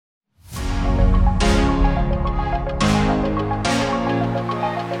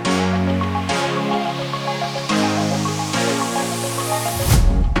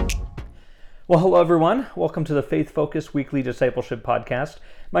Well, hello everyone. Welcome to the Faith Focus Weekly Discipleship Podcast.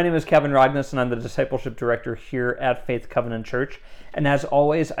 My name is Kevin Rogness, and I'm the Discipleship Director here at Faith Covenant Church. And as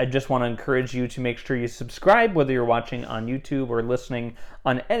always, I just want to encourage you to make sure you subscribe, whether you're watching on YouTube or listening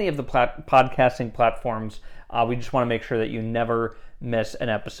on any of the podcasting platforms. We just want to make sure that you never miss an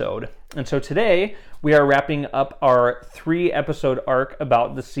episode. And so today, we are wrapping up our 3-episode arc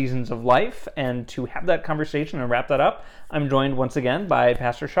about the seasons of life. And to have that conversation and wrap that up, I'm joined once again by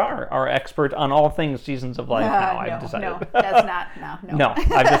Pastor Shar, our expert on all things seasons of life. I've decided. No, that's not. No. No,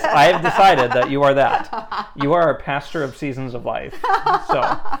 I have decided that you are that. You are a pastor of seasons of life.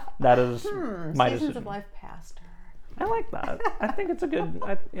 So that is my decision. Seasons of life pastor. I like that. I think it's a good,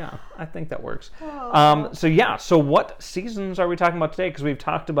 I think that works. So what seasons are we talking about today? Because we've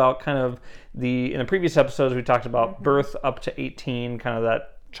talked about kind of in the previous episodes, we talked about birth up to 18, kind of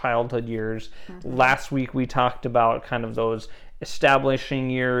that childhood years. Last week, we talked about kind of those establishing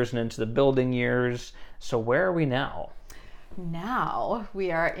years and into the building years. So where are we now? Now we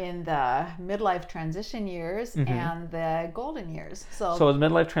are in the midlife transition years and the golden years. So is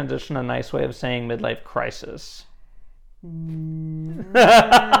midlife transition a nice way of saying midlife crisis? No.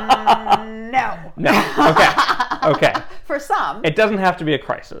 Okay. For some. It doesn't have to be a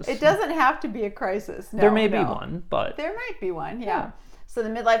crisis. It doesn't have to be a crisis. No, there may be one, but... There might be one, yeah. So the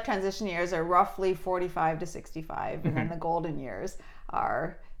midlife transition years are roughly 45 to 65, and then the golden years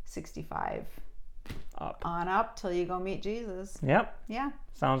are 65 on up till you go meet Jesus. Yep. Yeah.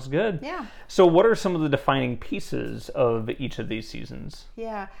 Sounds good. Yeah. So what are some of the defining pieces of each of these seasons?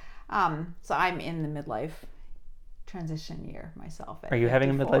 Yeah. So I'm in the midlife transition year myself. Are you having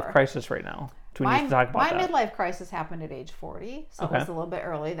a midlife crisis right now? Do we need to talk about that? My midlife crisis happened at age 40, so it was a little bit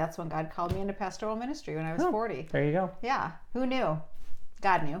early. That's when God called me into pastoral ministry when I was 40. There you go. Yeah. Who knew?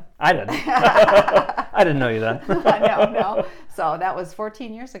 God knew. I did. I didn't know you then. No. So that was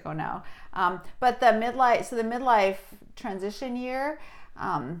 14 years ago now. But the midlife transition year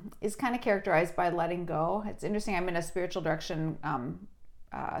is kind of characterized by letting go. It's interesting. I'm in a spiritual direction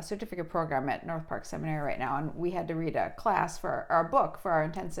certificate program at North Park Seminary right now, and we had to read a book for our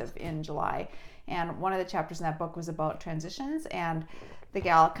intensive in July. And one of the chapters in that book was about transitions, and the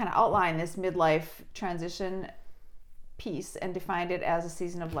gal kind of outlined this midlife transition piece and defined it as a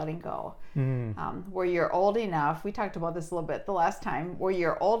season of letting go, where you're old enough. We talked about this a little bit the last time, where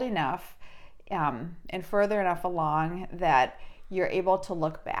you're old enough and further enough along that you're able to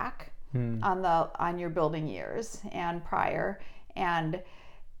look back on your building years and prior, and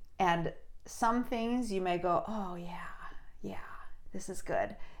some things you may go, oh yeah, this is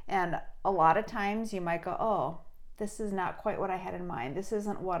good, and a lot of times you might go, oh, this is not quite what I had in mind. This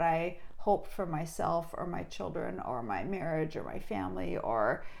isn't what I hoped for myself or my children or my marriage or my family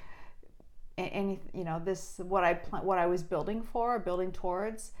or any, this what I was building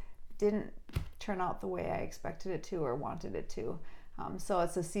towards didn't turn out the way I expected it to or wanted it to. So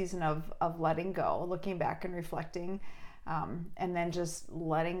it's a season of letting go, looking back and reflecting, and then just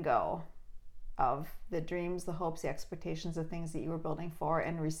letting go of the dreams, the hopes, the expectations of things that you were building for,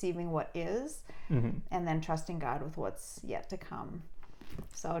 and receiving what is, and then trusting God with what's yet to come.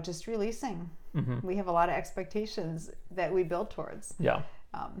 So just releasing. We have a lot of expectations that we build towards. Yeah.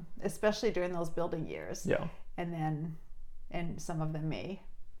 Especially during those building years. Yeah. And some of them may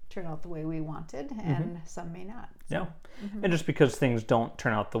turn out the way we wanted, and some may not. So, yeah. And just because things don't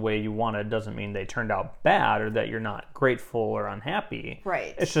turn out the way you wanted doesn't mean they turned out bad or that you're not grateful or unhappy.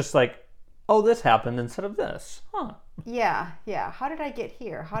 Right. It's just like, oh, this happened instead of this. Huh. Yeah. How did I get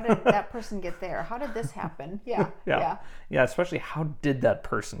here? How did that person get there? How did this happen? Yeah, especially how did that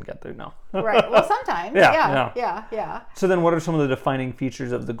person get there? No. Right. Well, sometimes. Yeah. So then what are some of the defining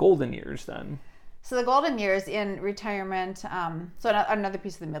features of the golden years then? So the golden years in retirement, so another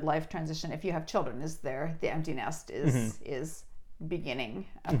piece of the midlife transition, if you have children, is the empty nest is beginning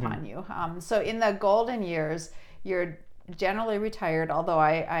upon you. So in the golden years, you're generally retired, although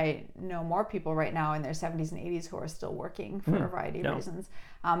I know more people right now in their 70s and 80s who are still working for a variety of reasons.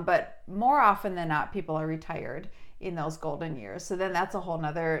 But more often than not, people are retired in those golden years. So then that's a whole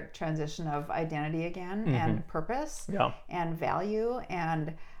nother transition of identity again, and purpose and value,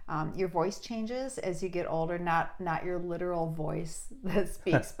 and your voice changes as you get older, not your literal voice that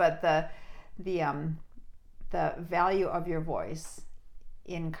speaks, but the value of your voice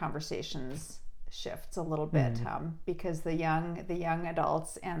in conversations shifts a little bit, because the young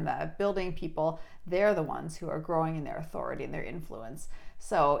adults and the building people, they're the ones who are growing in their authority and their influence.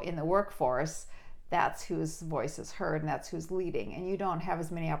 So in the workforce, that's whose voice is heard and that's who's leading. And you don't have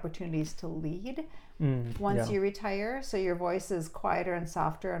as many opportunities to lead once you retire. So your voice is quieter and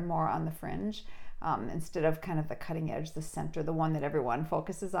softer and more on the fringe. instead of kind of the cutting edge, the center, the one that everyone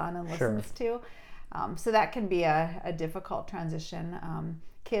focuses on and Sure. listens to. So that can be a difficult transition.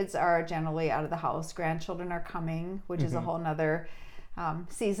 Kids are generally out of the house. Grandchildren are coming, which is a whole nother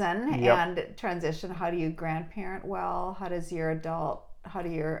season Yep. and transition. How do you grandparent well? How do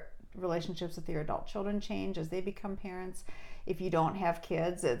your relationships with your adult children change as they become parents? If you don't have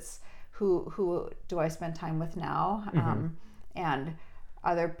kids, it's who do I spend time with now? And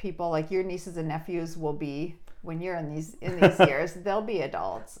other people, like your nieces and nephews, will be, when you're in these years, they'll be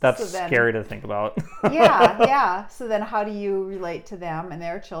adults. That's So then, scary to think about. yeah. So then how do you relate to them and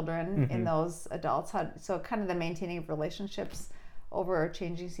their children in those adults? So kind of the maintaining of relationships over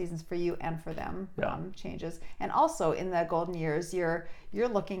changing seasons for you and for them changes. And also in the golden years, you're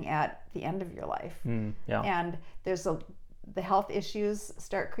looking at the end of your life. Yeah. And the health issues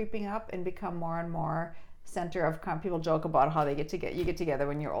start creeping up and become more and more center of people joke about how you get together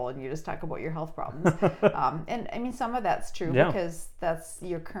when you're old and you just talk about your health problems. And I mean, some of that's true because that's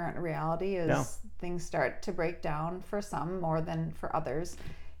your current reality is things start to break down for some more than for others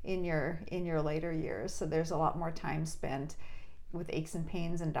in your later years. So there's a lot more time spent with aches and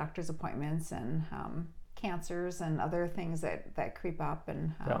pains and doctor's appointments and cancers and other things that creep up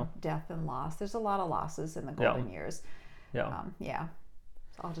and death and loss. There's a lot of losses in the golden years.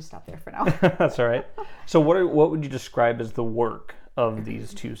 So I'll just stop there for now. That's all right. So what would you describe as the work of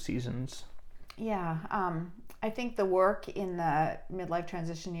these two seasons? Yeah, I think the work in the midlife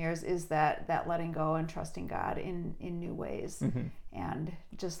transition years is that letting go and trusting God in new ways, and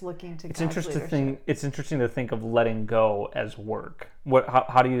just looking to God's leadership. It's interesting to think of letting go as work.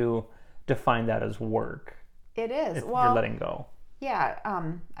 How do you define that as work? It is. If you're letting go. Yeah,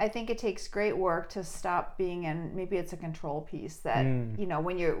 I think it takes great work to stop being in. Maybe it's a control piece that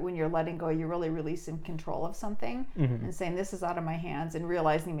when you're letting go, you're really releasing control of something and saying this is out of my hands, and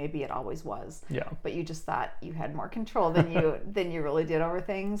realizing maybe it always was. Yeah. But you just thought you had more control than you really did over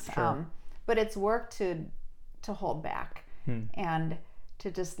things. Sure. But it's work to hold back and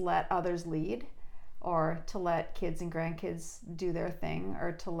to just let others lead, or to let kids and grandkids do their thing,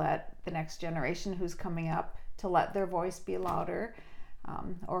 or to let the next generation who's coming up, to let their voice be louder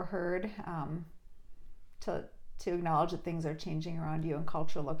or heard, to acknowledge that things are changing around you and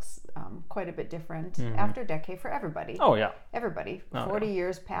culture looks quite a bit different after a decade for everybody. Oh, yeah. Everybody. 40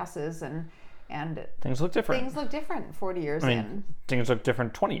 years passes and things look different. Things look different 40 years in. Things look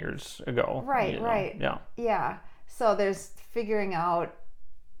different 20 years ago. Right. Yeah. Yeah. So there's figuring out,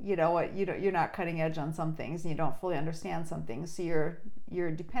 you're not cutting edge on some things and you don't fully understand some things. So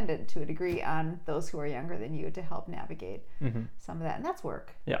you're dependent to a degree on those who are younger than you to help navigate some of that. And that's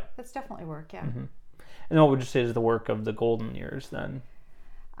work. Yeah. That's definitely work, yeah. And what would you say is the work of the golden years then?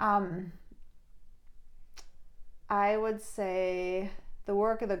 I would say the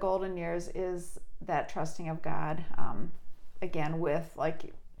work of the golden years is that trusting of God, again, with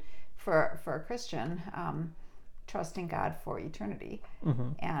for a Christian, trusting God for eternity,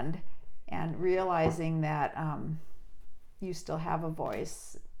 and realizing that you still have a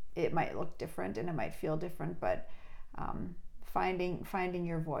voice. It might look different and it might feel different, but finding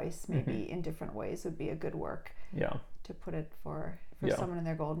your voice maybe in different ways would be a good work. Yeah. To put it for someone in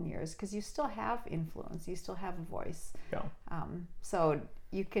their golden years, because you still have influence, you still have a voice. Yeah. So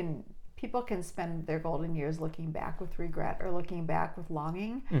people can spend their golden years looking back with regret or looking back with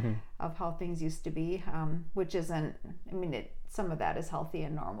longing of how things used to be, which isn't, some of that is healthy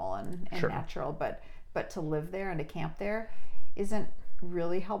and normal and natural, but to live there and to camp there isn't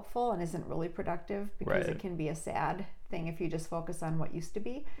really helpful and isn't really productive, because it can be a sad thing if you just focus on what used to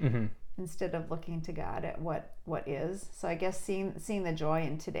be instead of looking to God at what is. So I guess seeing the joy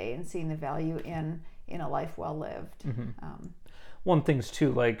in today and seeing the value in a life well lived. One thing's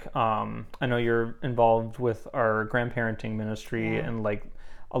too, I know you're involved with our grandparenting ministry, and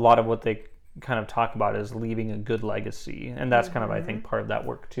a lot of what they kind of talk about is leaving a good legacy, and that's kind of, I think, part of that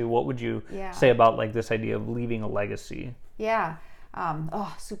work too. What would you say about this idea of leaving a legacy? Yeah.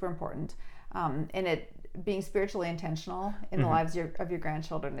 Super important. And it being spiritually intentional in the lives of your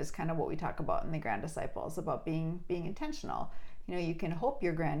grandchildren is kind of what we talk about in the Grand Disciples, about being intentional. You can hope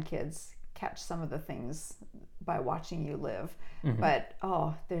your grandkids catch some of the things by watching you live, but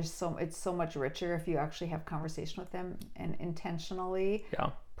it's so much richer if you actually have conversation with them and intentionally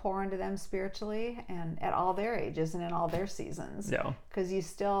pour into them spiritually, and at all their ages and in all their seasons. Because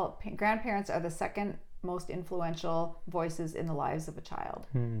grandparents are the second most influential voices in the lives of a child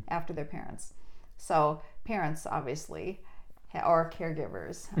after their parents. So parents, obviously, or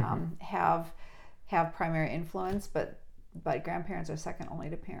caregivers, have primary influence, but grandparents are second only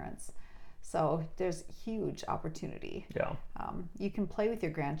to parents. So there's huge opportunity. Yeah. You can play with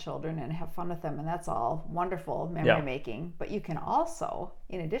your grandchildren and have fun with them, and that's all wonderful memory making. But you can also,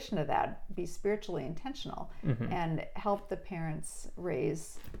 in addition to that, be spiritually intentional and help the parents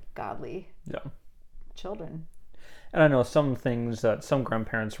raise godly children. And I know some things that some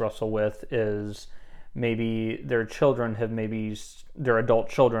grandparents wrestle with is maybe their children have their adult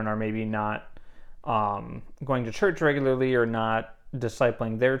children are maybe not going to church regularly or not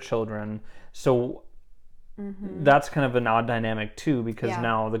discipling their children. So that's kind of an odd dynamic too, because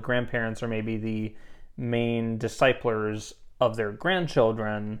now the grandparents are maybe the main disciplers of their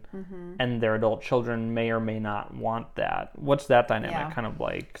grandchildren, and their adult children may or may not want that. What's that dynamic kind of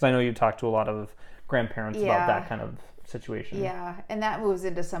like? Because I know you talk to a lot of grandparents about that kind of situation. Yeah, and that moves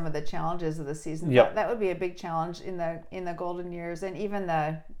into some of the challenges of the season. That would be a big challenge in the golden years and even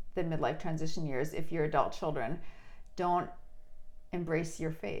the midlife transition years. If your adult children don't embrace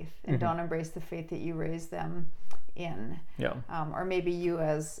your faith and don't embrace the faith that you raised them in, or maybe you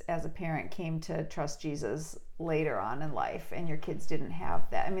as a parent came to trust Jesus later on in life and your kids didn't have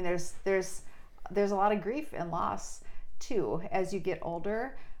that. I mean, there's a lot of grief and loss too as you get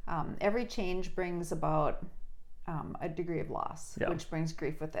older. Every change brings about a degree of loss, which brings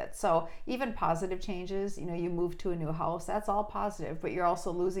grief with it. So even positive changes, you move to a new house, that's all positive, but you're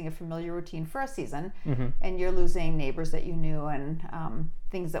also losing a familiar routine for a season, and you're losing neighbors that you knew and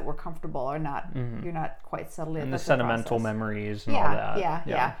things that were comfortable or not. You're not quite settled in. And the sentimental memories and all that.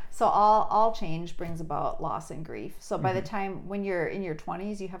 Yeah. So all change brings about loss and grief. So by the time when you're in your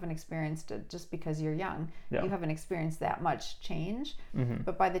 20s, you haven't experienced it just because you're young. You haven't experienced that much change.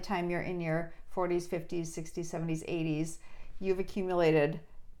 But by the time you're in your 40s, 50s, 60s, 70s, 80s, you've accumulated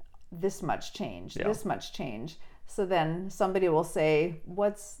this much change, this much change. So then somebody will say,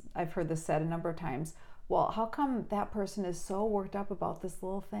 I've heard this said a number of times, well, how come that person is so worked up about this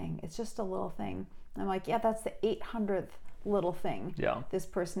little thing? It's just a little thing. And I'm like, yeah, that's the 800th little thing this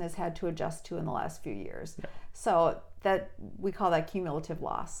person has had to adjust to in the last few years. So that we call that cumulative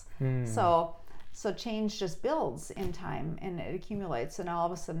loss. So change just builds in time and it accumulates, and all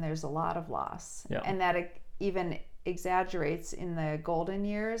of a sudden there's a lot of loss. And that even exaggerates in the golden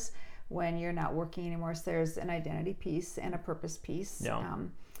years when you're not working anymore. So there's an identity piece and a purpose piece.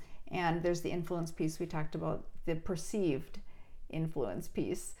 And there's the influence piece. We talked about the perceived influence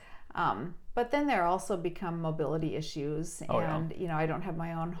piece. But then there also become mobility issues. I don't have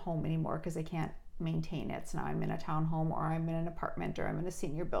my own home anymore because I can't maintain it. So now I'm in a townhome, or I'm in an apartment, or I'm in a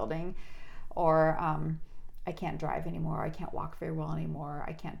senior building. Or I can't drive anymore. I can't walk very well anymore.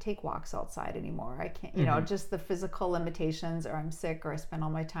 I can't take walks outside anymore. I can't, just the physical limitations, or I'm sick, or I spend all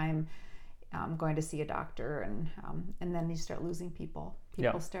my time going to see a doctor, and then you start losing people.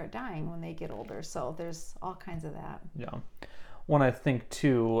 People start dying when they get older. So there's all kinds of that. Yeah. One, I think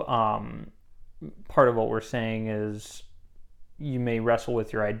too, part of what we're saying is you may wrestle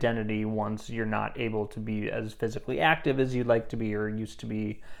with your identity once you're not able to be as physically active as you'd like to be or used to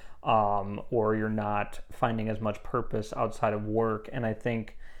be. Or you're not finding as much purpose outside of work. And I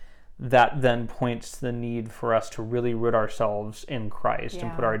think that then points to the need for us to really root ourselves in Christ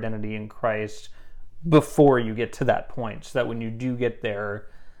and put our identity in Christ before you get to that point, so that when you do get there,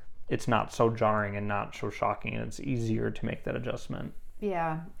 it's not so jarring and not so shocking, and it's easier to make that adjustment.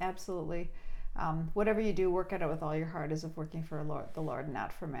 Yeah, absolutely. Whatever you do, work at it with all your heart as if working for the Lord,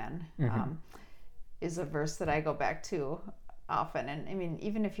 not for men, is a verse that I go back to often. And I mean,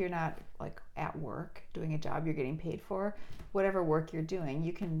 even if you're not like at work doing a job you're getting paid for, whatever work you're doing,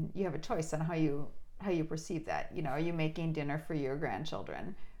 you have a choice on how you perceive that. Are you making dinner for your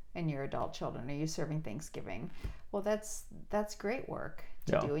grandchildren and your adult children? Are you serving Thanksgiving? Well, that's great work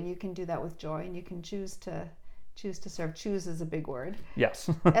to do, and you can do that with joy, and you can choose to serve. Choose is a big word. Yes.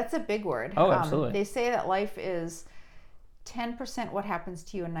 That's a big word. Oh, absolutely. They say that life is 10% what happens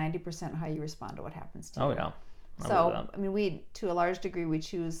to you and 90% how you respond to what happens to you. Oh, yeah. So, I mean, we, to a large degree, we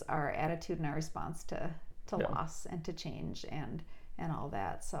choose our attitude and our response to loss and to change and all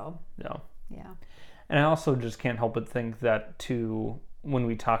that. So, yeah. And I also just can't help but think that, too, when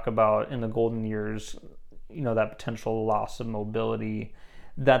we talk about in the golden years, that potential loss of mobility,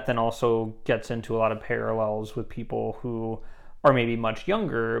 that then also gets into a lot of parallels with people who are maybe much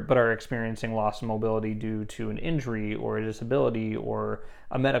younger but are experiencing loss of mobility due to an injury or a disability or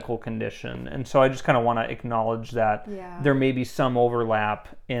a medical condition. And so I just kind of want to acknowledge that there may be some overlap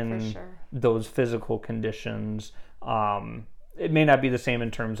in those physical conditions. It may not be the same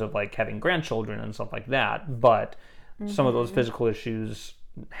in terms of like having grandchildren and stuff like that, but some of those physical issues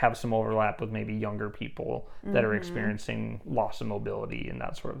have some overlap with maybe younger people that are experiencing loss of mobility and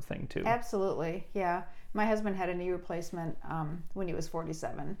that sort of thing too. Absolutely, yeah. My husband had a knee replacement when he was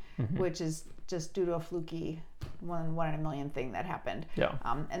 47, which is just due to a fluky one in a million thing that happened. Yeah.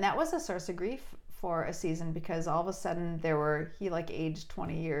 And that was a source of grief for a season, because all of a sudden he like aged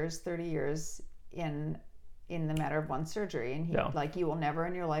 20 years, 30 years in the matter of one surgery. And he like, you will never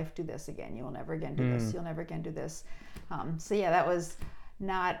in your life do this again. You will never again do this. You'll never again do this. So yeah, that was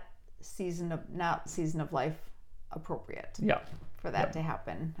not season of life appropriate for that to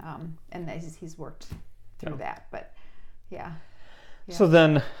happen. And he's worked through that, but yeah. So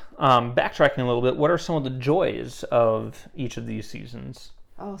then, backtracking a little bit, what are some of the joys of each of these seasons?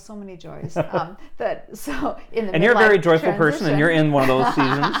 Oh, so many joys. In the and you're a very joyful person, and you're in one of those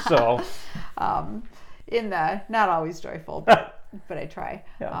seasons. So, not always joyful, but I try.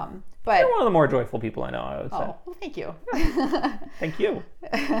 Yeah. But you're one of the more joyful people I know, I would say. Oh, well, thank you. Thank you.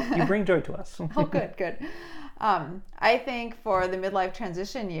 You bring joy to us. Oh, good. I think for the midlife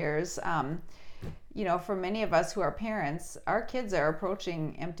transition years, for many of us who are parents, our kids are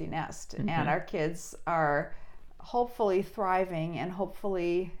approaching empty nest, and our kids are hopefully thriving and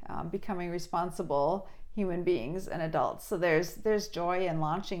hopefully becoming responsible human beings and adults. So there's joy in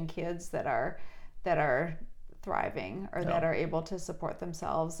launching kids that are thriving or that are able to support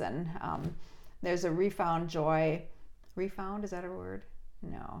themselves, and there's a refound joy. Refound, is that a word?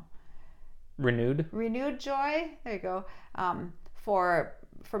 No. Renewed joy. There you go.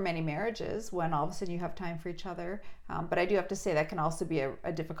 For many marriages, when all of a sudden you have time for each other. But I do have to say that can also be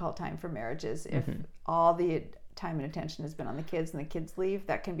a difficult time for marriages. If all the time and attention has been on the kids and the kids leave,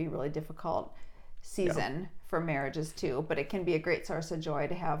 that can be a really difficult season for marriages too. But it can be a great source of joy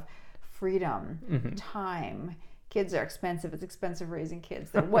to have freedom, time. Kids are expensive. It's expensive raising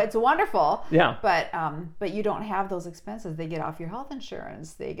kids. It's wonderful. Yeah. But you don't have those expenses. They get off your health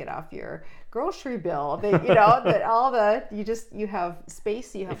insurance. They get off your grocery bill. You have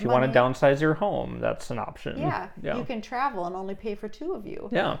space. You have if you money. want to downsize your home, that's an option. Yeah. You can travel and only pay for two of you.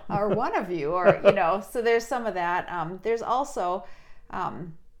 Yeah. Or one of you, or So there's some of that. There's also, I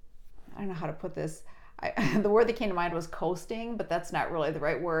don't know how to put this. The word that came to mind was coasting, but that's not really the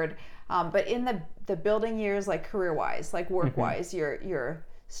right word. But in the building years, like career-wise, like work-wise, you're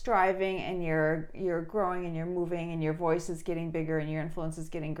striving and you're growing and you're moving and your voice is getting bigger and your influence is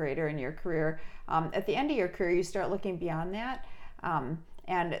getting greater in your career. At the end of your career, you start looking beyond that,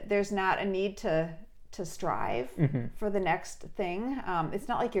 and there's not a need to strive for the next thing. It's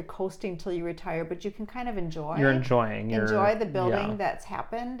not like you're coasting till you retire, but you can kind of enjoy. You're enjoying the building that's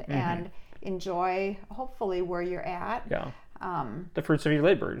happened and enjoy hopefully where you're at. Yeah. The fruits of your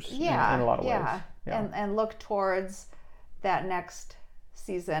labors in a lot of ways. Yeah. And look towards that next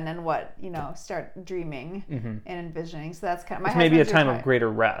season and start dreaming and envisioning. So that's kind of it's maybe a time of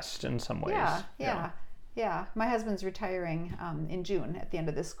greater rest in some ways. Yeah. My husband's retiring in June at the end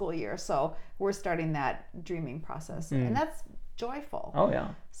of this school year. So we're starting that dreaming process. And that's joyful. Oh, yeah.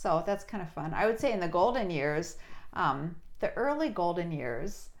 So that's kind of fun. I would say in the golden years, the early golden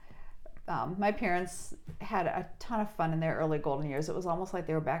years, my parents had a ton of fun in their early golden years. It was almost like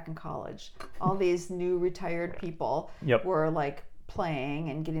they were back in college. All these new retired people were like playing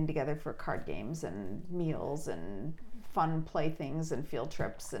and getting together for card games and meals and fun playthings and field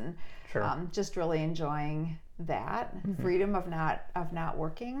trips and just really enjoying that freedom of not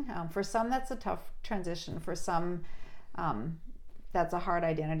working. For some, that's a tough transition. For some, that's a hard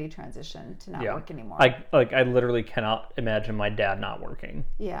identity transition to not work anymore. I literally cannot imagine my dad not working.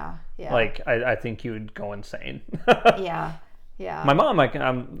 Yeah. Like I think you would go insane. Yeah. My mom,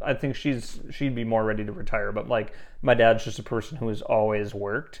 I think she'd be more ready to retire, but like my dad's just a person who has always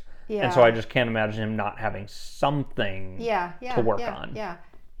worked, and so I just can't imagine him not having something to work on.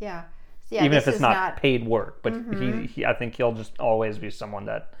 Yeah. Even if it's not paid work, but I think he'll just always be someone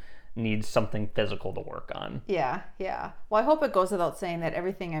that needs something physical to work on. Yeah. Well, I hope it goes without saying that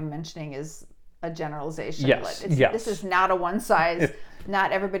everything I'm mentioning is a generalization. Yes. This is not a one size.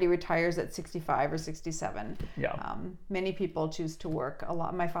 Not everybody retires at 65 or 67. Yeah. Many people choose to work a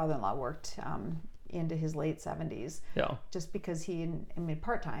lot. My father-in-law worked into his late 70s. Yeah. Just because he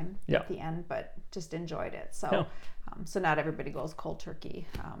part-time at the end, but just enjoyed it. So, so not everybody goes cold turkey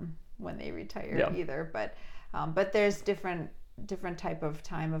when they retire either. But there's different type of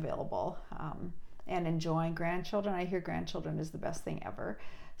time available, and enjoying grandchildren. I hear grandchildren is the best thing ever.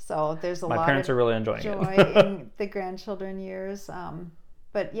 So there's my parents are really enjoying joy in the grandchildren years.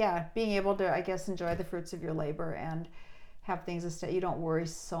 But yeah, being able to, I guess, enjoy the fruits of your labor and have things instead. You don't worry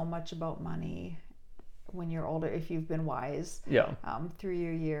so much about money when you're older if you've been wise through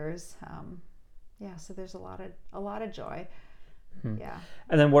your years. So there's a lot of joy. Yeah.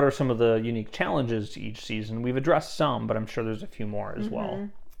 And then what are some of the unique challenges to each season? We've addressed some, but I'm sure there's a few more as well.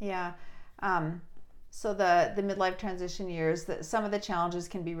 Yeah. So the midlife transition years, some of the challenges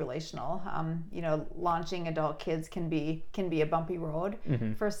can be relational. Launching adult kids can be a bumpy road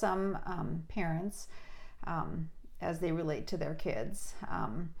for some parents as they relate to their kids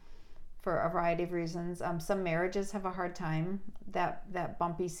for a variety of reasons. Some marriages have a hard time that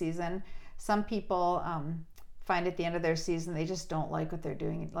bumpy season. Some people find at the end of their season they just don't like what they're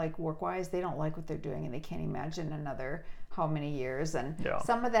doing, like work-wise. They don't like what they're doing, and they can't imagine another how many years. And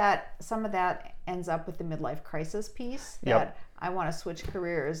some of that ends up with the midlife crisis piece that I want to switch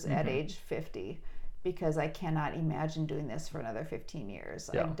careers at age 50 because I cannot imagine doing this for another 15 years.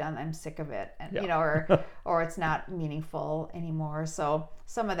 I'm sick of it, and or it's not meaningful anymore. So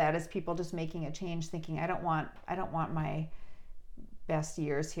some of that is people just making a change, thinking I don't want my best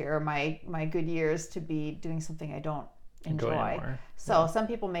years here, my good years to be doing something I don't enjoy. So some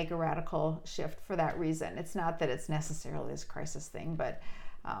people make a radical shift for that reason. It's not that it's necessarily this crisis thing, but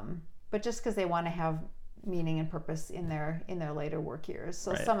just because they want to have meaning and purpose in their later work years.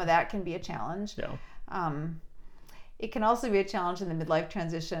 So some of that can be a challenge. It can also be a challenge in the midlife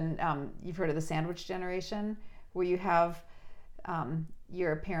transition. You've heard of the sandwich generation, where you have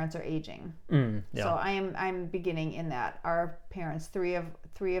your parents are aging. So I'm beginning in that. Our parents, three of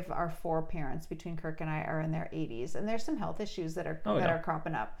our four parents between Kirk and I are in their 80s, and there's some health issues that are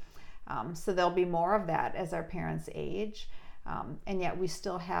cropping up. So there'll be more of that as our parents age, and yet we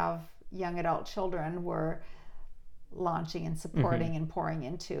still have young adult children we're launching and supporting and pouring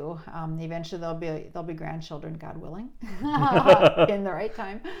into. Eventually there'll be grandchildren, God willing, in the right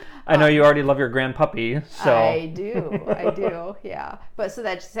time. I know you already love your grandpuppy, so I do, yeah. But so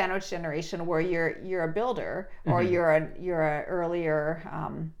that sandwich generation where you're a builder, or you're a earlier,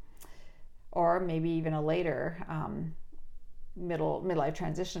 or maybe even a later midlife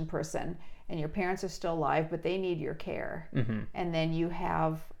transition person, and your parents are still alive, but they need your care, and then you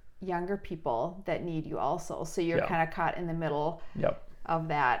have younger people that need you also. So you're kind of caught in the middle of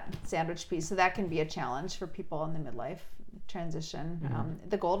that sandwich piece. So that can be a challenge for people in the midlife transition.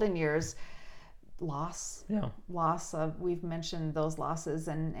 The golden years, loss of, we've mentioned those losses,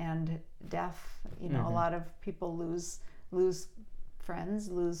 and death. A lot of people lose friends,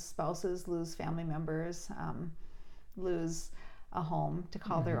 lose spouses, lose family members, lose a home to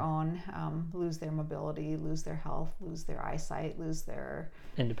call their own, lose their mobility, lose their health, lose their eyesight, lose their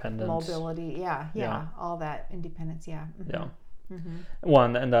independence, mobility, all that independence,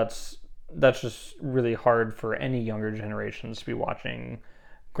 One, and that's just really hard for any younger generations to be watching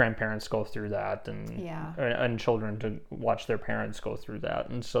grandparents go through that, and children to watch their parents go through that.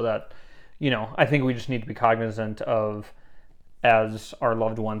 And so that, I think we just need to be cognizant of, as our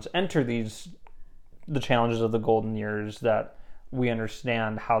loved ones enter the challenges of the golden years, that we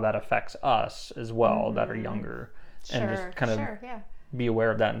understand how that affects us as well, that are younger, and just kind of be aware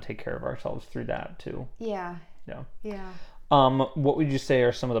of that and take care of ourselves through that too. What would you say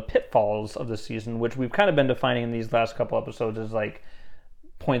are some of the pitfalls of the season, which we've kind of been defining in these last couple episodes as like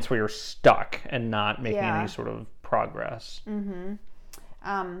points where you're stuck and not making any sort of progress?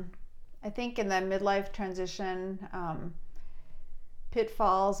 I think in the midlife transition,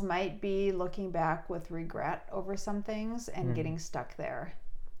 pitfalls might be looking back with regret over some things and getting stuck there,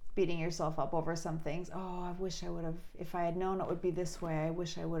 beating yourself up over some things. Oh, I wish I would have, if I had known it would be this way, I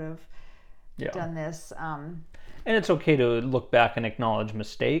wish I would have done this. And it's okay to look back and acknowledge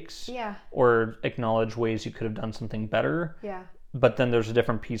mistakes, or acknowledge ways you could have done something better. But then there's a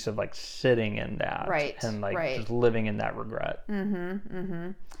different piece of like sitting in that, and like just living in that regret.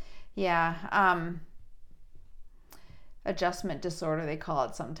 Adjustment disorder, they call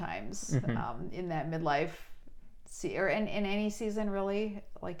it sometimes, in that midlife, or in any season really,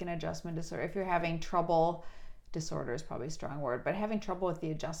 like an adjustment disorder. If you're having trouble, disorder is probably a strong word, but having trouble with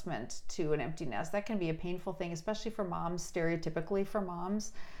the adjustment to an empty nest, that can be a painful thing, especially for moms, stereotypically for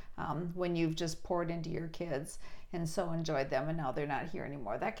moms, when you've just poured into your kids and so enjoyed them and now they're not here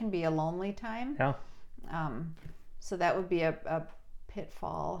anymore. That can be a lonely time. So that would be a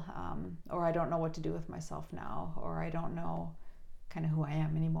pitfall, or I don't know what to do with myself now, or I don't know kind of who I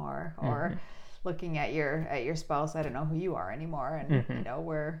am anymore, or looking at your spouse, I don't know who you are anymore, and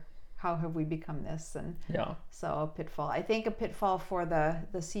how have we become this? And so a pitfall. I think a pitfall for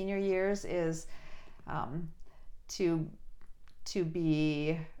the senior years is to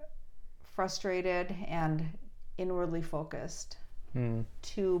be frustrated and inwardly focused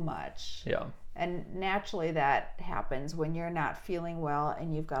too much. And naturally that happens when you're not feeling well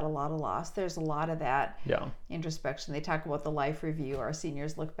and you've got a lot of loss. There's a lot of that introspection. They talk about the life review. Our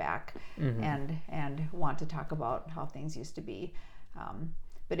seniors look back and want to talk about how things used to be.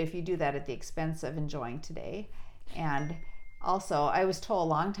 But if you do that at the expense of enjoying today and Also, I was told a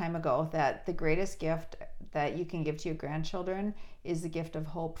long time ago that the greatest gift that you can give to your grandchildren is the gift of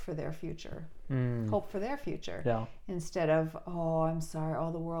hope for their future. Hope for their future. Yeah. Instead of, oh, I'm sorry,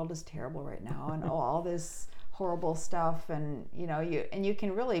 oh, the world is terrible right now, and oh, all this horrible stuff, and you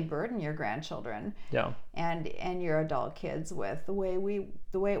can really burden your grandchildren Yeah. and your adult kids with the way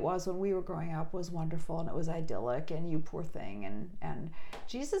it was when we were growing up was wonderful and it was idyllic, and you poor thing, and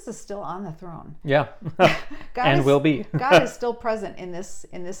Jesus is still on the throne. Yeah. God will be. God is still present in this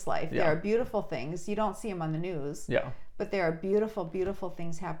life. Yeah. There are beautiful things. You don't see him on the news. Yeah. But there are beautiful, beautiful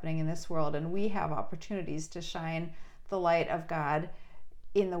things happening in this world, and we have opportunities to shine the light of God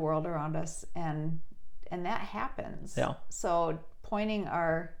in the world around us, and that happens. Yeah. So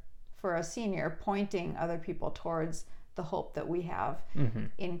for a senior, pointing other people towards the hope that we have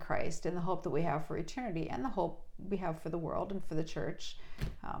in Christ, and the hope that we have for eternity, and the hope we have for the world and for the church.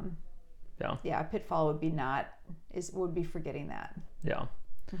 A pitfall would be forgetting that. Yeah.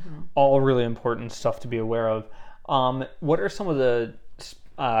 All really important stuff to be aware of. What are some of the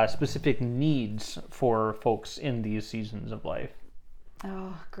specific needs for folks in these seasons of life?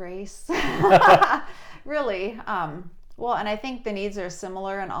 Oh, grace. Really. Well, and I think the needs are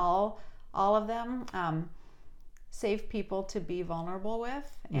similar in all of them. Safe people to be vulnerable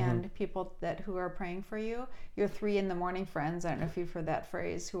with, and people who are praying for you. Your 3 a.m. friends. I don't know if you've heard that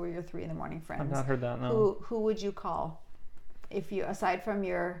phrase. Who are your 3 a.m. friends? I've not heard that, no. Who would you call? If you, aside from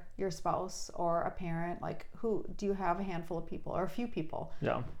your spouse or a parent, like, who do you have a handful of people or a few people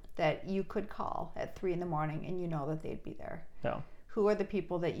that you could call at 3 a.m. and you know that they'd be there? Yeah. Who are the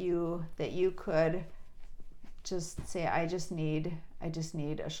people that you could just say, I just need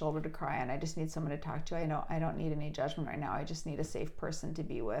a shoulder to cry on. I just need someone to talk to. I don't need any judgment right now. I just need a safe person to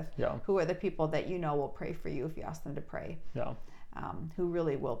be with. Yeah. Who are the people that will pray for you if you ask them to pray? Yeah. Who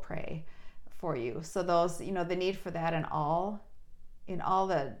really will pray for you. So those, the need for that in all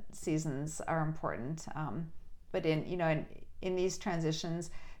the seasons are important. But in these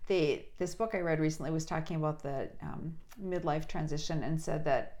transitions, this book I read recently was talking about the midlife transition, and said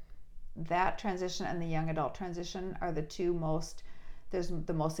that transition and the young adult transition are the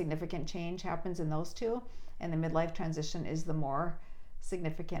most significant change happens in those two, and the midlife transition is the more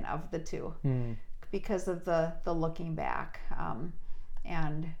significant of the two because of the looking back.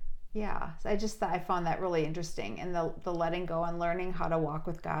 I found that really interesting, and the letting go and learning how to walk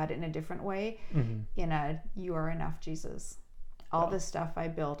with God in a different way, you are enough, Jesus. All this stuff I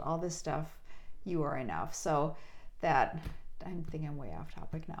built, all this stuff, you are enough. So that, I'm thinking I'm way off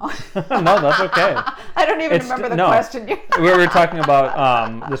topic now. No, that's okay. I don't even remember the question. We were talking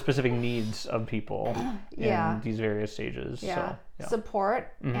about the specific needs of people in these various stages. Yeah. So,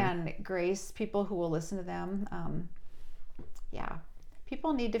 support and grace, people who will listen to them.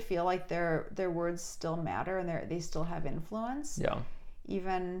 People need to feel like their words still matter and they still have influence. Yeah.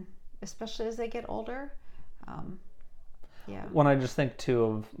 Even, especially as they get older. When I just think too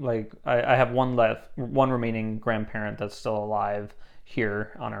of, like, I have one remaining grandparent that's still alive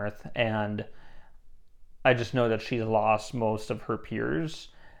here on Earth, and I just know that she's lost most of her peers,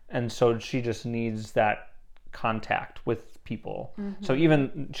 and so she just needs that contact with people. So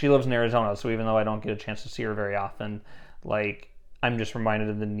even, she lives in Arizona, so even though I don't get a chance to see her very often, like, I'm just reminded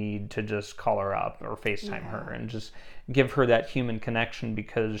of the need to just call her up or FaceTime her and just give her that human connection,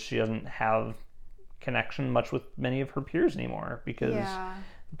 because she doesn't have connection much with many of her peers anymore, because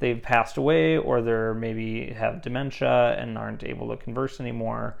they've passed away, or they're maybe have dementia and aren't able to converse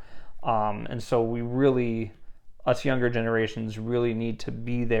anymore. And so we really, us younger generations, really need to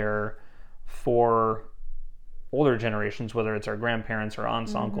be there for older generations, whether it's our grandparents or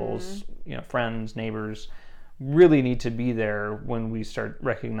aunts, uncles, friends, neighbors. Really need to be there when we start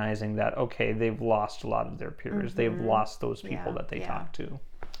recognizing that, okay, they've lost a lot of their peers. They've lost those people that they talk to.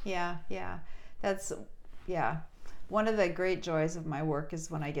 That's one of the great joys of my work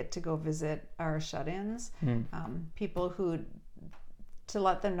is when I get to go visit our shut-ins, people to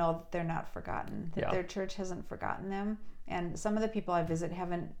let them know that they're not forgotten, that their church hasn't forgotten them. And some of the people I visit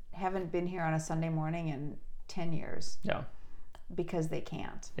haven't been here on a Sunday morning in 10 years. Because they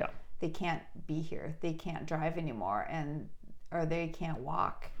can't. They can't be here. They can't drive anymore, or they can't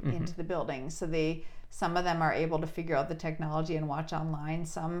walk into the building. So some of them are able to figure out the technology and watch online.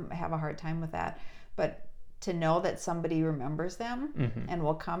 Some have a hard time with that. But to know that somebody remembers them and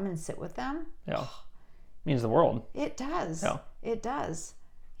will come and sit with them, means the world. It does. It does.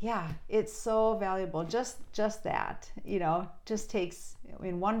 It's so valuable. Just that, just takes. I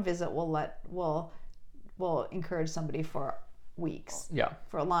mean, one visit will encourage somebody for weeks,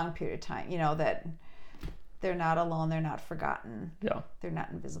 for a long period of time, that they're not alone, they're not forgotten, they're not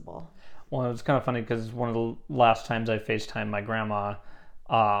invisible. Well, it was kind of funny because one of the last times I FaceTimed my grandma,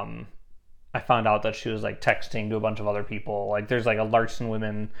 I found out that she was like texting to a bunch of other people. Like there's like a Larson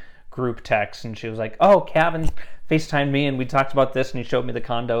Women group text, and she was like, "Oh, Kevin FaceTimed me, and we talked about this, and he showed me the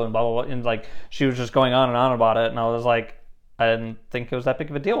condo, and blah blah blah." And like she was just going on and on about it, and I was like, I didn't think it was that big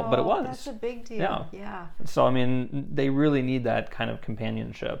of a deal, but it was. That's a big deal. Yeah. Yeah. So I mean, they really need that kind of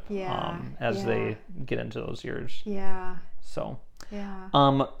companionship as Yeah. they get into those years. Yeah. So.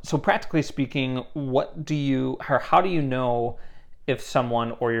 Yeah. So practically speaking, how do you know if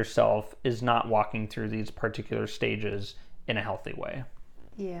someone or yourself is not walking through these particular stages in a healthy way?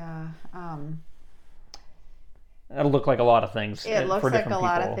 Yeah. It'll look like a lot of things. It looks for like different a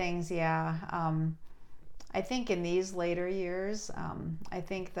lot people. of things. Yeah. I think in these later years, I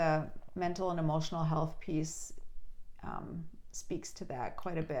think the mental and emotional health piece speaks to that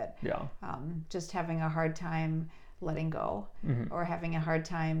quite a bit. Yeah. Just having a hard time letting go, or having a hard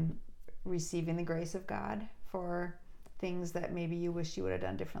time receiving the grace of God for things that maybe you wish you would have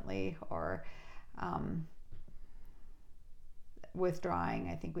done differently, or withdrawing.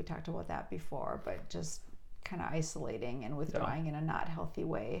 I think we talked about that before, but just kind of isolating and withdrawing in a not healthy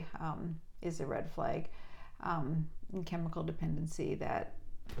way is a red flag. And chemical dependency, that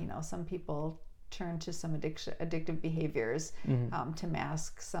some people turn to some addictive behaviors to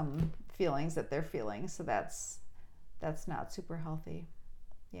mask some feelings that they're feeling. So that's not super healthy.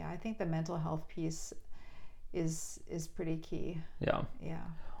 Yeah, I think the mental health piece is pretty key. Yeah. Yeah.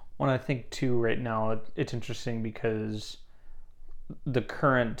 Well, I think too right now it's interesting because the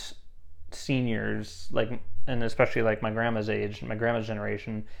current seniors, and especially like my grandma's age, my grandma's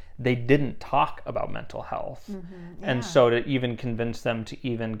generation, they didn't talk about mental health. Yeah. And so to even convince them to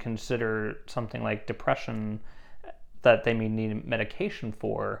even consider something like depression that they may need medication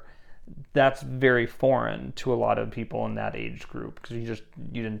for, that's very foreign to a lot of people in that age group, because you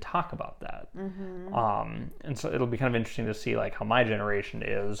didn't talk about that. And so it'll be kind of interesting to see like how my generation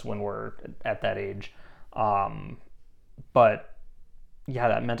is when we're at that age. But yeah,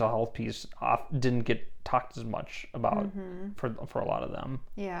 that mental health piece didn't get talked as much about for a lot of them.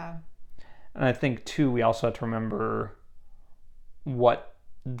 Yeah. And I think too, we also have to remember what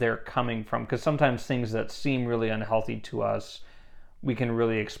they're coming from, because sometimes things that seem really unhealthy to us, we can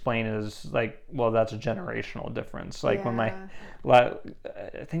really explain as like, well, that's a generational difference. Like when I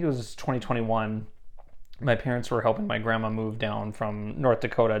think it was 2021, my parents were helping my grandma move down from North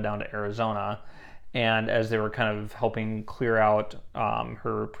Dakota down to Arizona. And as they were kind of helping clear out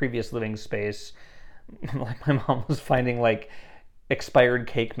her previous living space, like my mom was finding like expired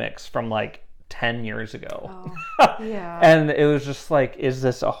cake mix from like 10 years ago. Oh, yeah. And it was just like, is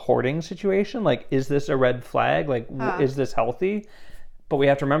this a hoarding situation? Like, is this a red flag? Like, is this healthy? But we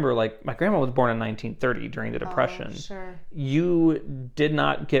have to remember, like, my grandma was born in 1930 during the Depression. Sure. You did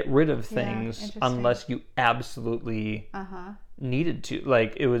not get rid of things unless you absolutely needed to.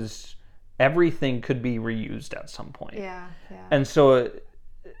 Like, it was, everything could be reused at some point. Yeah. And so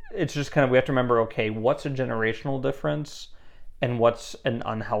it's just kind of, we have to remember, okay, what's a generational difference and what's an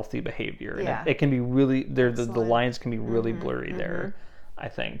unhealthy behavior? And it can be really, the lines can be really blurry there, I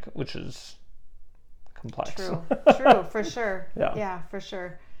think, which is complex. True, for sure. Yeah, for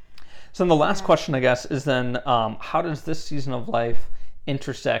sure. So then the last question, I guess, is then how does this season of life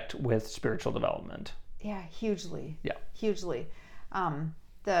intersect with spiritual development? Yeah, hugely. Yeah. Hugely.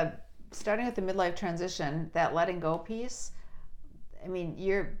 Starting with the midlife transition, that letting go piece, I mean,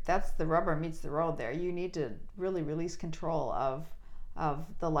 that's the rubber meets the road there. You need to really release control of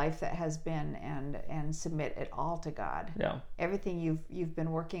the life that has been and submit it all to God. Yeah. Everything you've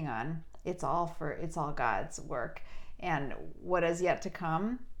been working on, it's all God's work. And what is yet to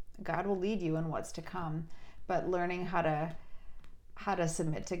come, God will lead you in what's to come. But learning how to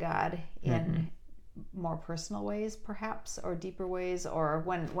submit to God in more personal ways, perhaps, or deeper ways, or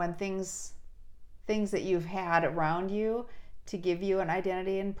when things that you've had around you to give you an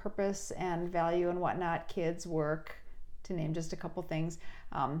identity and purpose and value and whatnot, kids, work, to name just a couple things,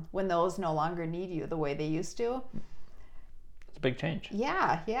 when those no longer need you the way they used to. It's a big change.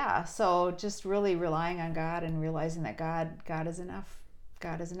 Yeah. So just really relying on God and realizing that God is enough.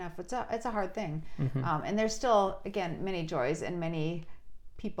 God is enough. It's a hard thing. And there's still, again, many joys and many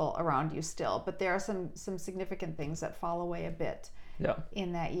people around you still, but there are some significant things that fall away a bit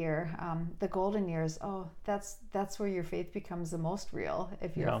in that year. The golden years, that's where your faith becomes the most real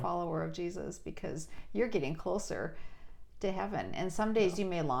if you're a follower of Jesus, because you're getting closer to heaven. And some days you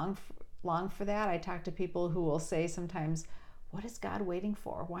may long for that. I talk to people who will say sometimes, what is God waiting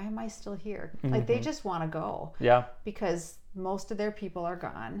for? Why am I still here? Like they just want to go. Yeah. Because most of their people are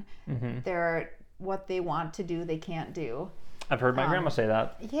gone. They're what they want to do, they can't do. I've heard my grandma say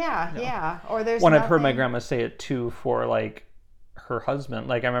that. Yeah. Or there's I've heard my nothing- grandma say it too for like her husband.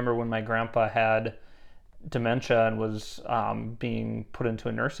 Like I remember when my grandpa had dementia and was being put into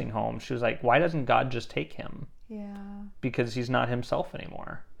a nursing home, she was like, why doesn't God just take him? Yeah. Because he's not himself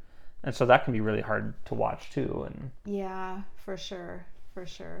anymore. And so that can be really hard to watch too. And Yeah, for sure.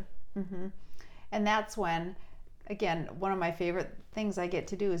 And that's when, again, one of my favorite things I get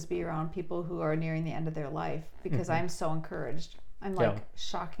to do is be around people who are nearing the end of their life, because I'm so encouraged. I'm like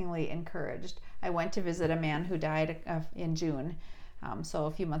shockingly encouraged. I went to visit a man who died in June, so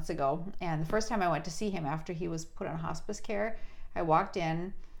a few months ago. And the first time I went to see him after he was put on hospice care, I walked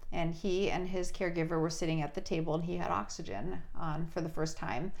in and he and his caregiver were sitting at the table and he had oxygen on for the first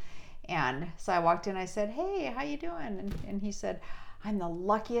time. And so I walked in, I said, hey, how you doing? And he said, I'm the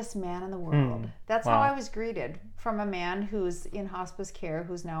luckiest man in the world. That's how I was greeted from a man who's in hospice care,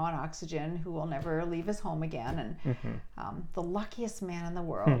 who's now on oxygen, who will never leave his home again, and the luckiest man in the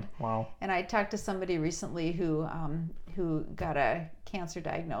world. Wow. And I talked to somebody recently who got a cancer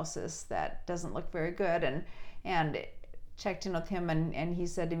diagnosis that doesn't look very good, and checked in with him, and he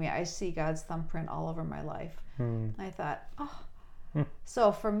said to me, I see God's thumbprint all over my life. I thought,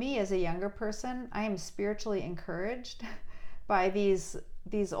 so for me as a younger person, I am spiritually encouraged by these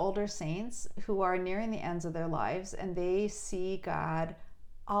older saints who are nearing the ends of their lives, and they see God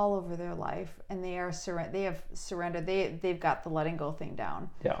all over their life, and they have surrendered. They've got the letting go thing down.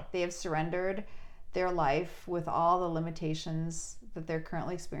 Yeah. They have surrendered their life with all the limitations that they're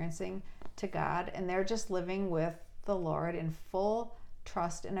currently experiencing to God, and they're just living with the Lord in full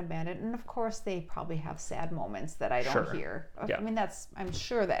trust and abandon. And of course they probably have sad moments that I don't hear. Yeah. I mean, I'm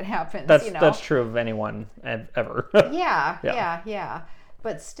sure that happens. That's true of anyone ever. Yeah.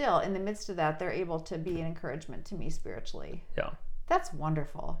 But still, in the midst of that, they're able to be an encouragement to me spiritually. Yeah. That's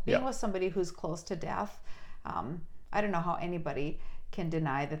wonderful. Being with somebody who's close to death. I don't know how anybody can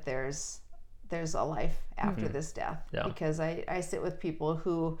deny that there's a life after this death. Yeah. Because I sit with people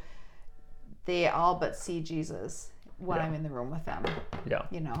who they all but see Jesus when I'm in the room with them. Yeah.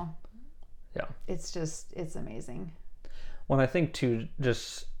 Yeah. It's amazing. Well, I think too,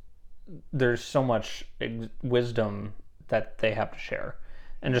 just there's so much wisdom that they have to share,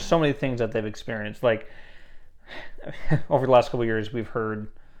 and just so many things that they've experienced. Like over the last couple of years, we've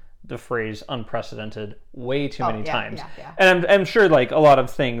heard the phrase "unprecedented" way too many times, and I'm sure like a lot of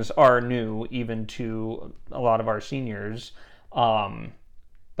things are new even to a lot of our seniors.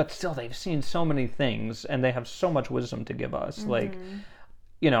 But still, they've seen so many things, and they have so much wisdom to give us. Like,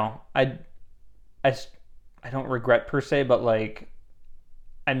 I don't regret per se, but like,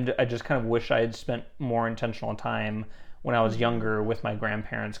 I just kind of wish I had spent more intentional time when I was younger with my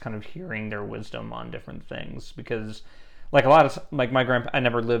grandparents, kind of hearing their wisdom on different things. Because, like I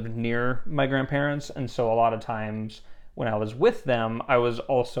never lived near my grandparents, and so a lot of times when I was with them, I was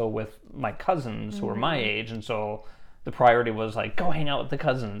also with my cousins who were my age, and so the priority was like, go hang out with the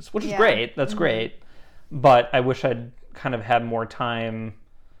cousins, which is great. That's great. But I wish I'd kind of had more time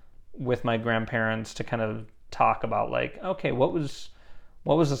with my grandparents to kind of talk about like, okay, what was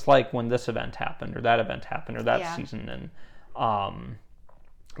this like when this event happened or that event happened or that season? And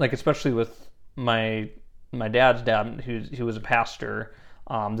like, especially with my dad's dad, who was a pastor,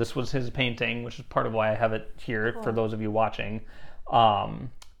 this was his painting, which is part of why I have it here for those of you watching.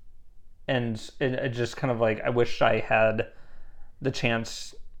 And it just kind of like, I wish I had the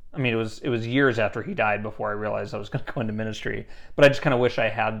chance. I mean, it was years after he died before I realized I was going to go into ministry. But I just kind of wish I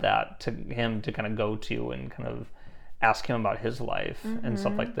had that to him to kind of go to and kind of ask him about his life and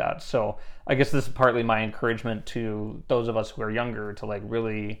stuff like that. So I guess this is partly my encouragement to those of us who are younger to like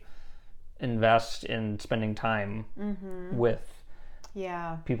really invest in spending time with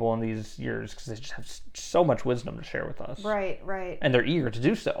people in these years, because they just have so much wisdom to share with us. Right. And they're eager to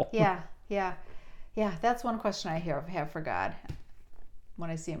do so. Yeah. That's one question I have for God when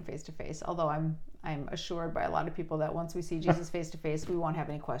I see him face to face. Although I'm assured by a lot of people that once we see Jesus face to face, we won't have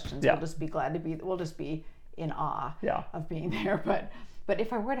any questions. We'll just be glad to be. We'll just be in awe of being there. But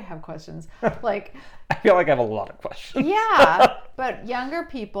if I were to have questions, like I feel like I have a lot of questions. But younger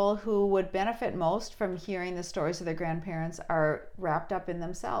people who would benefit most from hearing the stories of their grandparents are wrapped up in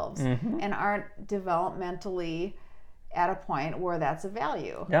themselves and aren't developmentally at a point where that's a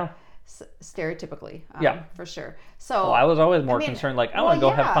value. Stereotypically, for sure. So I was always more concerned, like, I want to go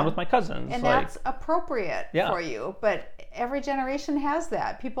have fun with my cousins. And like, that's appropriate for you. But every generation has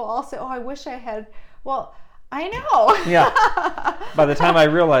that. People all say, oh, I wish I had, well, I know. By the time I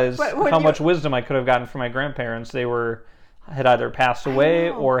realized how much wisdom I could have gotten from my grandparents, they had either passed away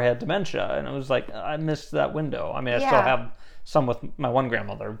or had dementia. And it was like, I missed that window. I mean, I still have some with my one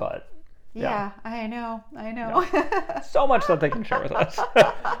grandmother, but Yeah, I know. So much that they can share with us.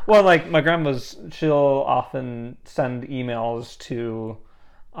 Well, like my grandma's, she'll often send emails to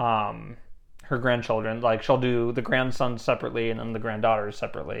her grandchildren. Like she'll do the grandsons separately and then the granddaughters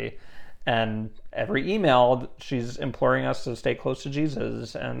separately. And every email, she's imploring us to stay close to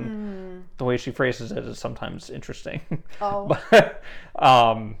Jesus. And the way she phrases it is sometimes interesting. Oh.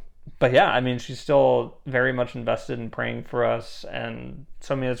 But yeah, I mean, she's still very much invested in praying for us. And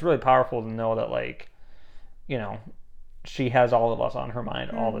so, I mean, it's really powerful to know that, like, you know, she has all of us on her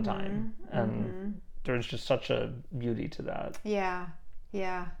mind all the time. And there's just such a beauty to that. Yeah.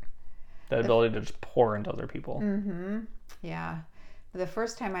 The ability to just pour into other people. Yeah. The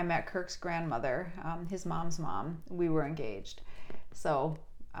first time I met Kirk's grandmother, his mom's mom, we were engaged. So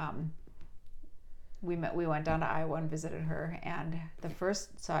we went down to Iowa and visited her. And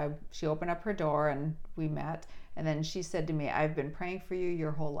she opened up her door and we met. And then she said to me, "I've been praying for you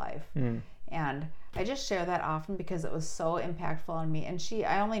your whole life." And I just share that often because it was so impactful on me. And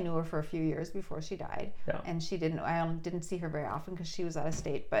I only knew her for a few years before she died. Yeah. And I didn't see her very often because she was out of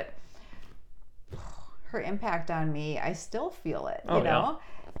state. But her impact on me, I still feel it, you know? Yeah.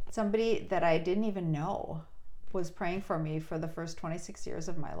 Somebody that I didn't even know was praying for me for the first 26 years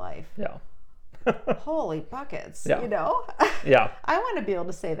of my life. Yeah. Holy buckets, yeah. You know? Yeah. I want to be able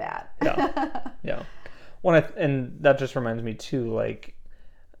to say that. Yeah. And that just reminds me too, like,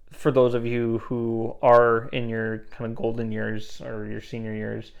 for those of you who are in your kind of golden years or your senior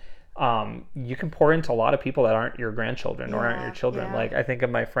years, you can pour into a lot of people that aren't your grandchildren or aren't your children. Yeah. Like, I think of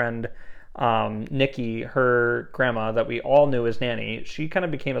my friend Nikki, her grandma that we all knew as Nanny. She kind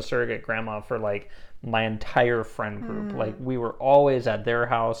of became a surrogate grandma for like my entire friend group. Like we were always at their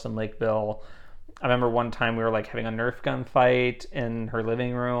house in Lakeville. I remember one time we were like having a Nerf gun fight in her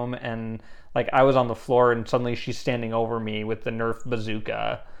living room, and like I was on the floor and suddenly she's standing over me with the Nerf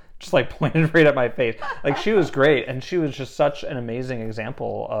bazooka just like pointed right at my face. Like she was great, and she was just such an amazing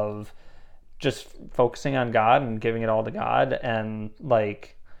example of just focusing on God and giving it all to God. And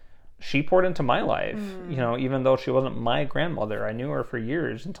like she poured into my life, you know, even though she wasn't my grandmother. I knew her for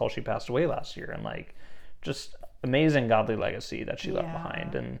years until she passed away last year, and like just amazing godly legacy that she left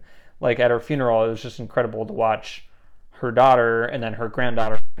behind. And like at her funeral, it was just incredible to watch her daughter and then her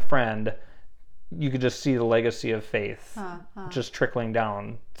granddaughter friend. You could just see the legacy of faith just trickling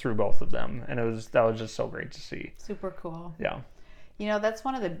down through both of them, and that was just so great to see. Super cool. Yeah. You know, that's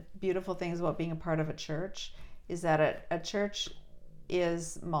one of the beautiful things about being a part of a church, is that a church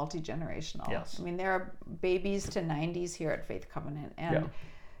is multi-generational. Yes. I mean, there are babies to 90s here at Faith Covenant, and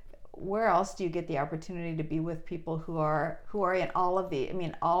where else do you get the opportunity to be with people who are in all of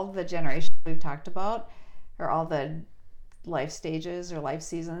the generations we've talked about, or all the life stages or life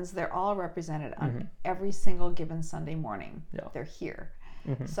seasons? They're all represented on every single given Sunday morning. Yeah. They're here.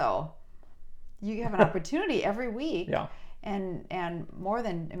 So you have an opportunity every week. Yeah. And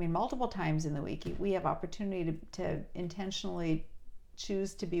multiple times in the week, we have opportunity to intentionally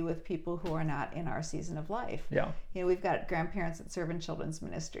choose to be with people who are not in our season of life. Yeah. You know, we've got grandparents that serve in children's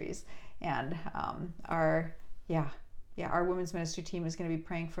ministries, and our women's ministry team is going to be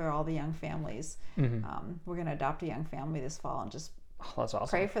praying for all the young families. We're going to adopt a young family this fall and just that's awesome.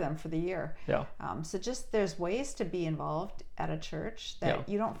 Pray for them for the year. Yeah. So just there's ways to be involved at a church that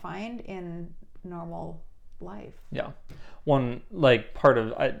you don't find in normal life. Yeah. One like part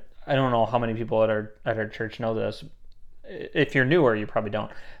of I don't know how many people at our church know this. If you're newer, you probably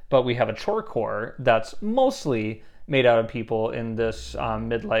don't. But we have a chore corps that's mostly made out of people in this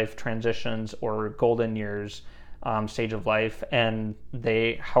midlife transitions or golden years stage of life, and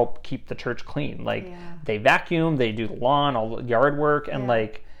they help keep the church clean. Like they vacuum, they do the lawn, all the yard work, and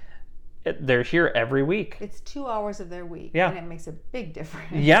they're here every week. It's 2 hours of their week, and it makes a big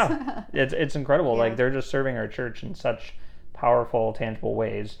difference. Yeah, it's incredible. Like they're just serving our church in such powerful, tangible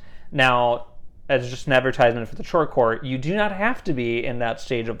ways. Now, as just an advertisement for the chore corps, you do not have to be in that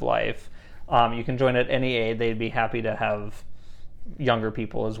stage of life. You can join at any age. They'd be happy to have younger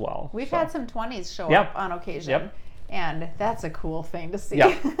people as well. We've had some 20s show up on occasion, and that's a cool thing to see.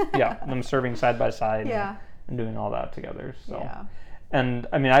 Them serving side by side and doing all that together. So, and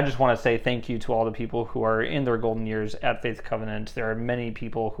I mean, I just want to say thank you to all the people who are in their golden years at Faith Covenant. There are many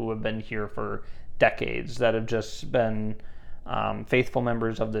people who have been here for decades that have just been faithful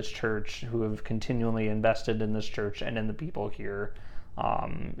members of this church, who have continually invested in this church and in the people here.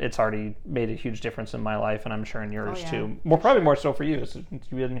 It's already made a huge difference in my life, and I'm sure in yours too. Well, probably more so for you, since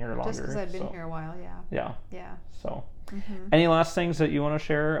you've been here longer. Just because I've been here a while, Yeah. So, any last things that you want to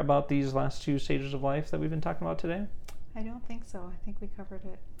share about these last two stages of life that we've been talking about today? I don't think so. I think we covered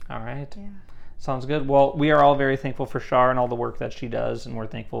it. All right. Yeah. Sounds good. Well, we are all very thankful for Shar and all the work that she does, and we're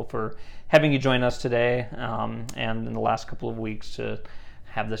thankful for having you join us today and in the last couple of weeks to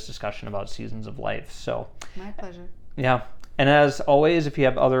have this discussion about seasons of life. So, my pleasure. Yeah. And as always, if you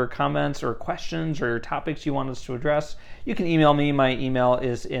have other comments or questions or topics you want us to address, you can email me. My email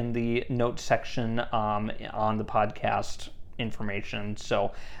is in the notes section on the podcast information.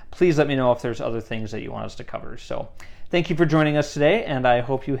 So please let me know if there's other things that you want us to cover. So thank you for joining us today, and I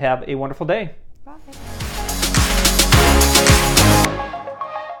hope you have a wonderful day. Bye.